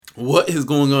What is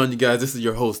going on, you guys? This is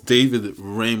your host, David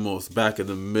Ramos, back in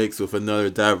the mix with another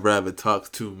That Rabbit Talks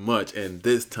Too Much. And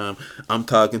this time, I'm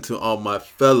talking to all my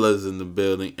fellas in the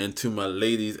building and to my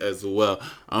ladies as well.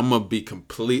 I'm going to be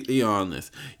completely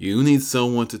honest. You need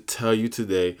someone to tell you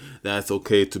today that it's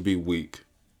okay to be weak.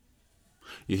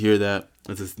 You hear that?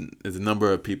 There's a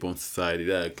number of people in society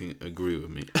that can agree with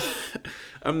me.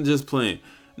 I'm just playing.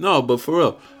 No, but for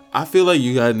real, I feel like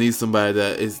you guys need somebody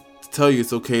that is to tell you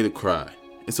it's okay to cry.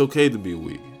 It's okay to be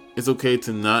weak. It's okay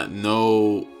to not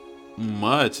know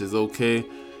much. It's okay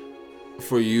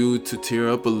for you to tear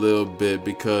up a little bit,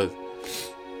 because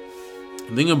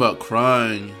the thing about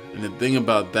crying and the thing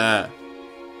about that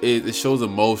is it shows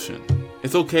emotion.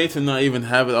 It's okay to not even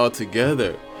have it all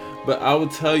together. But I will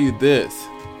tell you this.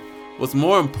 What's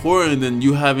more important than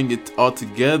you having it all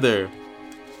together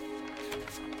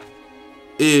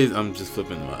is... I'm just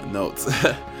flipping my notes.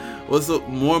 What's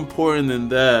more important than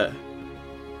that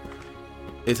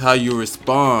is how you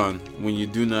respond when you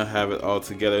do not have it all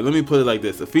together. Let me put it like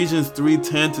this. Ephesians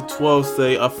 3:10-12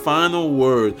 say, a final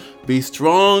word, be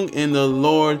strong in the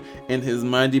Lord and his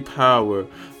mighty power.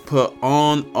 Put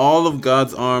on all of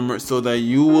God's armor so that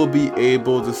you will be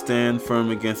able to stand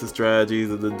firm against the strategies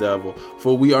of the devil.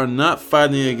 For we are not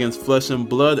fighting against flesh and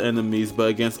blood enemies, but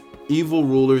against evil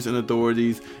rulers and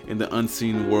authorities in the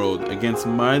unseen world, against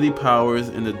mighty powers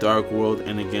in the dark world,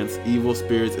 and against evil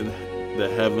spirits in the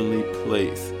heavenly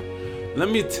place. Let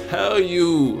me tell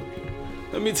you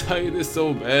this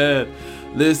so bad.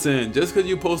 Listen, just because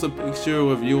you post a picture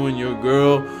of you and your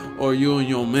girl, or you and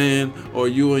your man, or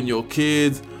you and your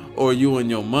kids, or you and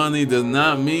your money, does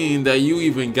not mean that you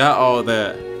even got all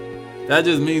that. That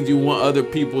just means you want other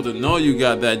people to know you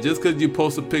got that. Just because you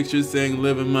post a picture saying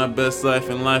living my best life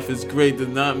and life is great does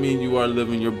not mean you are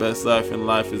living your best life and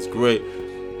life is great.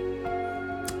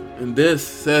 And this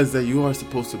says that you are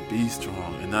supposed to be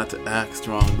strong and not to act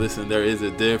strong. Listen, there is a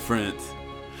difference.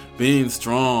 Being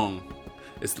strong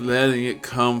is letting it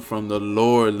come from the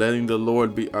Lord, letting the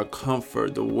Lord be our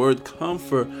comfort. The word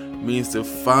comfort means to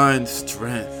find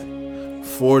strength,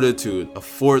 fortitude, a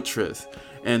fortress.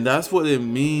 And that's what it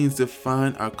means to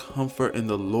find our comfort in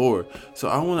the Lord. So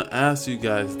I want to ask you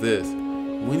guys this.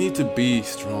 We need to be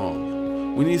strong.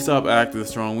 We need to stop acting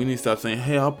strong. We need to stop saying,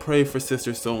 hey, I'll pray for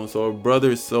sister so-and-so or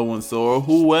brother so-and-so or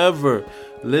whoever.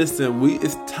 Listen,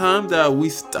 it's time that we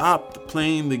stop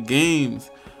playing the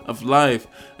games of life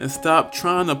and stop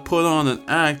trying to put on an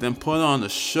act and put on a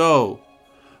show.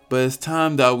 But it's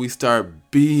time that we start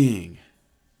being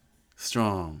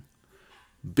strong,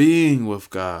 being with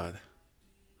God,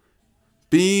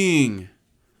 being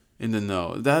in the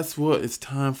know. That's what it's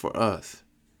time for us.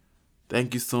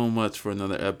 Thank you so much for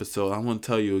another episode. I want to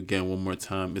tell you again one more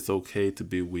time, it's okay to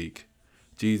be weak.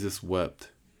 Jesus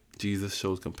wept. Jesus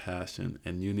shows compassion,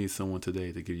 and you need someone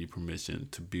today to give you permission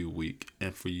to be weak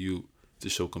and for you to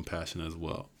show compassion as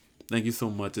well. Thank you so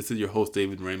much. This is your host,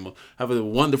 David Ramos. Have a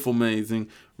wonderful, amazing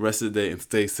rest of the day and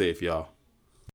stay safe, y'all.